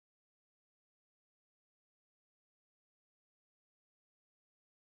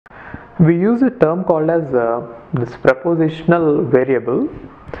we use a term called as this propositional variable.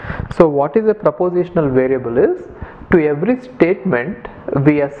 So what is a propositional variable is, to every statement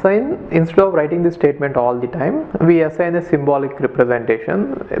we assign, instead of writing the statement all the time, we assign a symbolic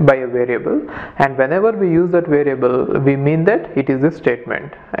representation by a variable, and whenever we use that variable we mean that it is a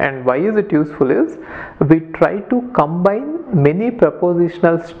statement. And why is it useful is, we try to combine many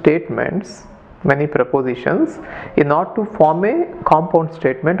propositional statements, many propositions, in order to form a compound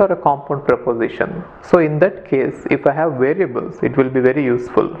statement or a compound proposition. So in that case, if I have variables, it will be very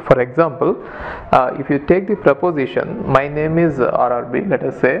useful. For example, if you take the proposition, my name is RRB, let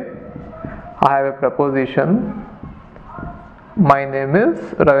us say I have a proposition, my name is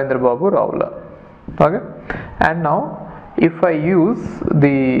Ravindrababu Ravula, okay, and now if I use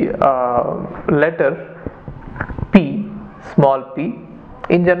the letter P, small p,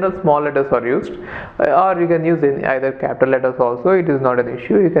 in general small letters are used, or you can use in either capital letters also, it is not an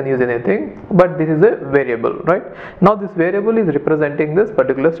issue, you can use anything, but this is a variable, right? Now this variable is representing this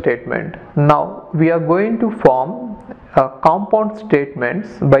particular statement. Now we are going to form compound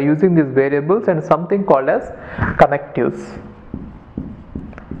statements by using these variables and something called as connectives.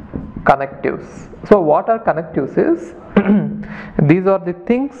 Connectives. So what are connectives is, these are the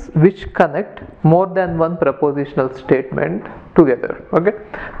things which connect more than one propositional statement together, okay?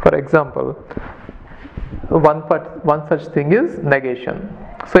 For example, one such thing is negation.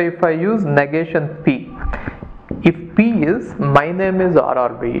 So if I use negation P, if P is my name is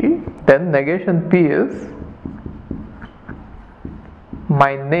RRB, then negation P is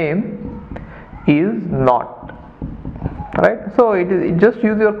my name is not, right? So it just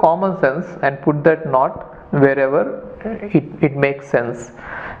use your common sense and put that not wherever it makes sense.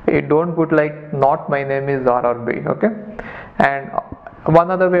 It don't put like not my name is RRB, okay? And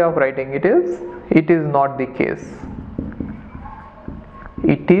one other way of writing it is not the case.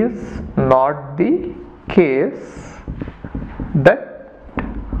 It is not the case that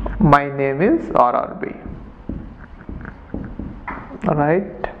my name is RRB,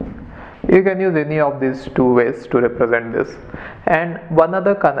 right? You can use any of these two ways to represent this. And one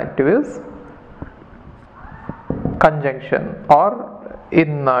other connective is conjunction, or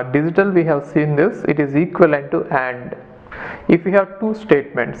in digital we have seen this, it is equivalent to AND. If we have two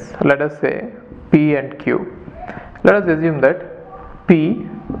statements, let us say P and Q, let us assume that P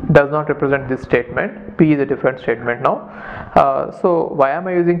does not represent this statement, P is a different statement now. So why am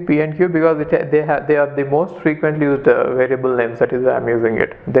I using P and Q? Because they are the most frequently used variable names, that is why I am using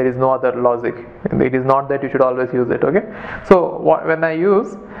it. There is no other logic. It is not that you should always use it, okay? So when I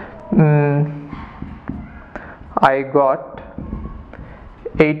use I got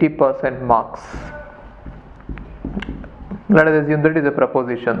 80% marks, let us assume that it is a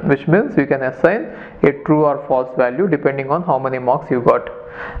proposition, which means you can assign a true or false value depending on how many marks you got.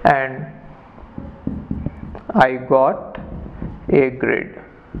 And I got A grade,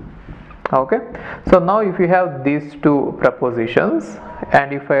 okay? So now if you have these two propositions,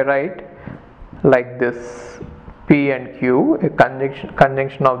 and if I write like this, P and Q, a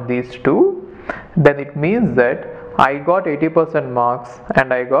conjunction of these two, then it means that I got 80% marks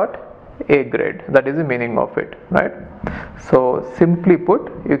and I got A grade. That is the meaning of it, right? So simply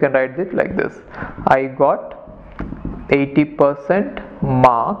put, you can write it like this: I got 80%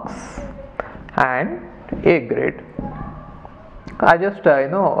 marks and A grade. I just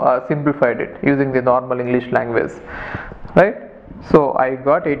simplified it using the normal English language, right? So I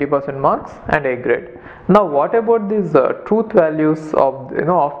got 80% marks and A grade. Now what about these truth values of,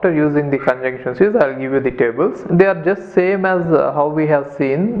 after using the conjunctions? I'll give you the tables. They are just same as how we have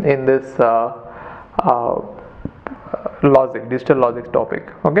seen in this digital logic topic,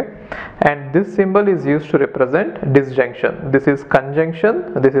 okay? And this symbol is used to represent disjunction. This is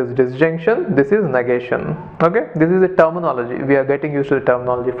conjunction, this is disjunction, this is negation, okay? This is a terminology. We are getting used to the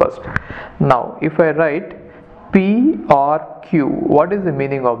terminology first. Now if I write P or Q, what is the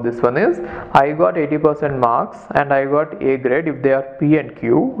meaning of this one is, I got 80% marks and I got A grade if they are P and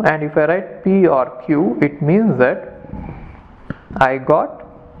Q. And if I write P or Q, it means that I got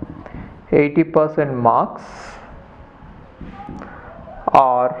 80% marks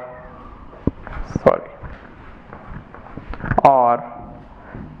or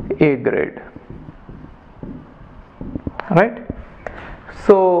A grade, right?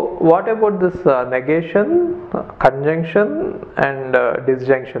 So what about this negation, conjunction and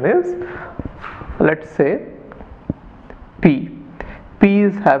disjunction is, let's say P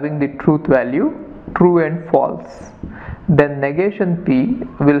is having the truth value true and false, then negation P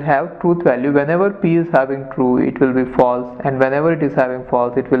will have truth value. Whenever P is having true, it will be false, and whenever it is having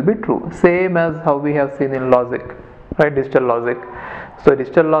false, it will be true. Same as how we have seen in logic, right? Digital logic. So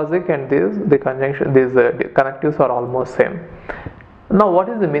digital logic and the conjunction, these connectives are almost same. Now what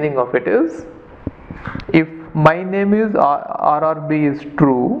is the meaning of it is, if my name is RRB is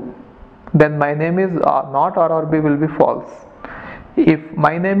true, then my name is not RRB will be false. If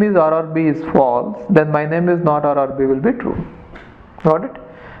my name is RRB is false, then my name is not RRB will be true. Got it?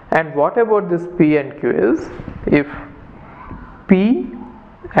 And what about this P and Q is, if P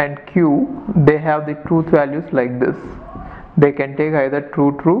and Q, they have the truth values like this. They can take either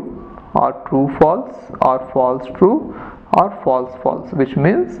true true or true false or false true or false false, which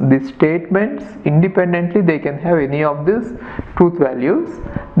means the statements independently they can have any of these truth values.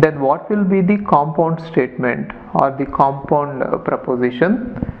 Then what will be the compound statement or the compound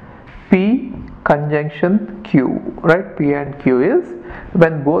proposition? P conjunction Q, right? P and Q is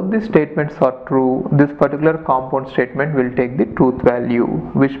when both the statements are true, this particular compound statement will take the truth value,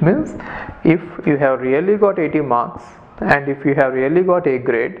 which means if you have really got 80 marks and if you have really got A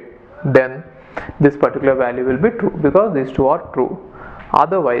grade, then this particular value will be true because these two are true.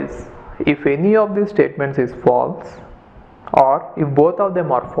 Otherwise, if any of these statements is false or if both of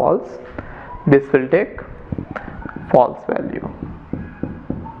them are false, this will take false value.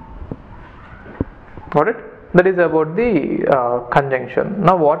 Got it? That is about the conjunction.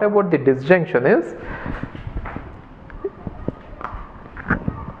 Now what about the disjunction is,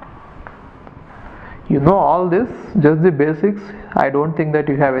 you know all this, just the basics. I don't think that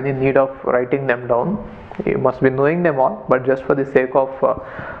you have any need of writing them down. You must be knowing them all, but just for the sake of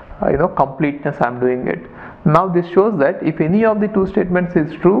completeness, I am doing it. Now this shows that if any of the two statements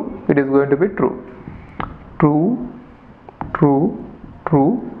is true, it is going to be true. True, true,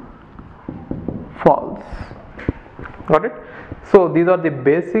 true, false. Got it? So these are the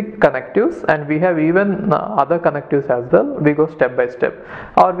basic connectives, and we have even other connectives as well. We go step by step,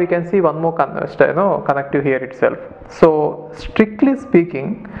 or we can see one more connective here itself. So strictly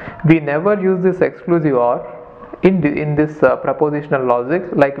speaking, we never use this exclusive OR in this propositional logic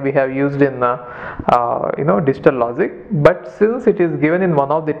like we have used in digital logic. But since it is given in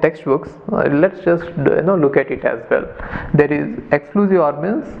one of the textbooks, let's just look at it as well. There is exclusive OR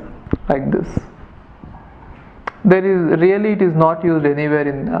means like this. There is really, it is not used anywhere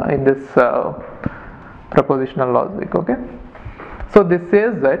in this propositional logic. Okay, so this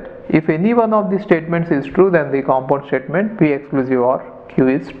says that if any one of the statements is true, then the compound statement P exclusive OR Q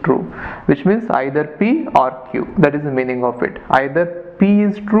is true, which means either P or Q. That is the meaning of it. Either P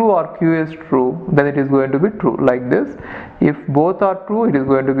is true or Q is true, then it is going to be true like this. If both are true, it is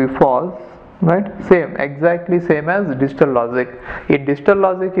going to be false. Right? Same, exactly same as digital logic. In digital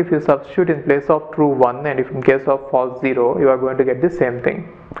logic, if you substitute in place of true 1 and if in case of false 0, you are going to get the same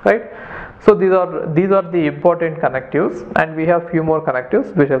thing, right? So these are the important connectives, and we have few more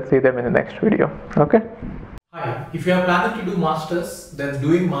connectives. We shall see them in the next video. Okay. Hi, if you are planning to do masters, then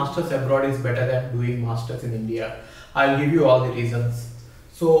doing masters abroad is better than doing masters in India. I'll give you all the reasons.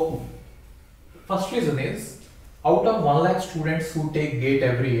 So first reason is, out of 1 lakh students who take GATE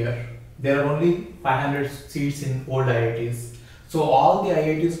every year, there are only 500 seats in old IITs. So all the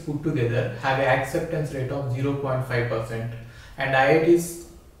IITs put together have an acceptance rate of 0.5%. And IITs,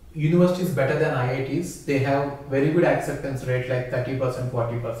 universities better than IITs, they have very good acceptance rate like 30%,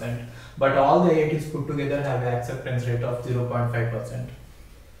 40%. But all the IITs put together have an acceptance rate of 0.5%.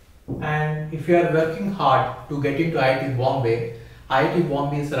 And if you are working hard to get into IIT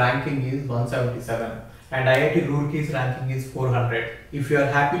Bombay's ranking is 177. And IIT Roorkee's ranking is 400. If you are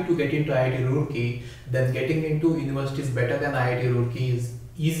happy to get into IIT Roorkee, then getting into universities better than IIT Roorkee is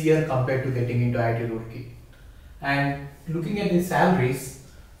easier compared to getting into IIT Roorkee. And looking at the salaries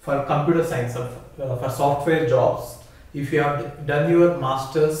for computer science, for software jobs, if you have done your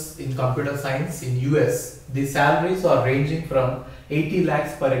masters in computer science in US, the salaries are ranging from 80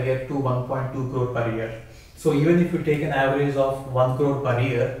 lakhs per year to 1.2 crore per year. So even if you take an average of 1 crore per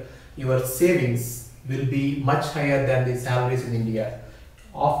year, your savings will be much higher than the salaries in India.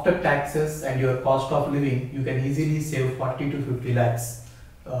 After taxes and your cost of living, you can easily save 40 to 50 lakhs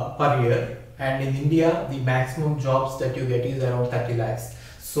per year. And in India, the maximum jobs that you get is around 30 lakhs.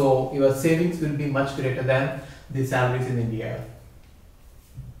 So your savings will be much greater than the salaries in India.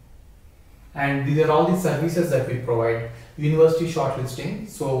 And these are all the services that we provide. University shortlisting.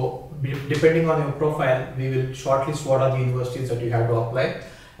 So depending on your profile, we will shortlist what are the universities that you have to apply.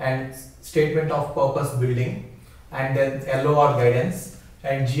 And statement of purpose building, and then LOR guidance,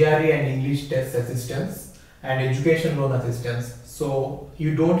 and GRE and English test assistance, and education loan assistance. So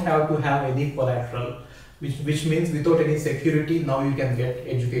you don't have to have any collateral, which means without any security, now you can get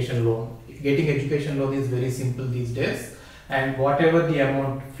education loan. Getting education loan is very simple these days, and whatever the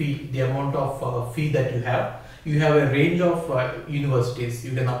amount of fee that you have, you have a range of universities.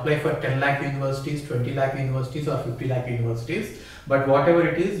 You can apply for 10 lakh universities, 20 lakh universities, or 50 lakh universities. But whatever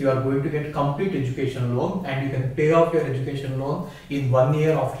it is, you are going to get complete education loan, and you can pay off your education loan in 1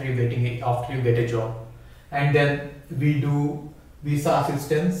 year after you get a job. And then we do visa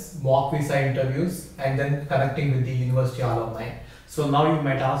assistance, mock visa interviews, and then connecting with the university alumni. So now you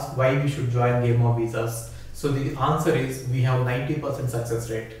might ask why we should join Game of Visas. So the answer is we have 90% success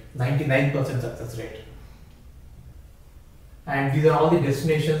rate, 99% success rate. And these are all the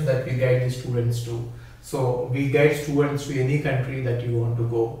destinations that we guide the students to. So we guide students to any country that you want to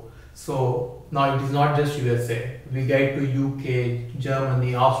go. So now it is not just USA. We guide to UK,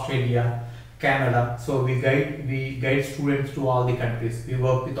 Germany, Australia, Canada. So we guide students to all the countries. We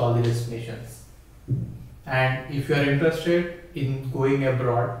work with all the destinations. And if you are interested in going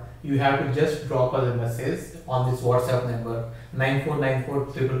abroad, you have to just drop us a message on this WhatsApp number 9494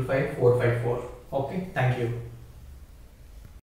 555 454. Okay, thank you.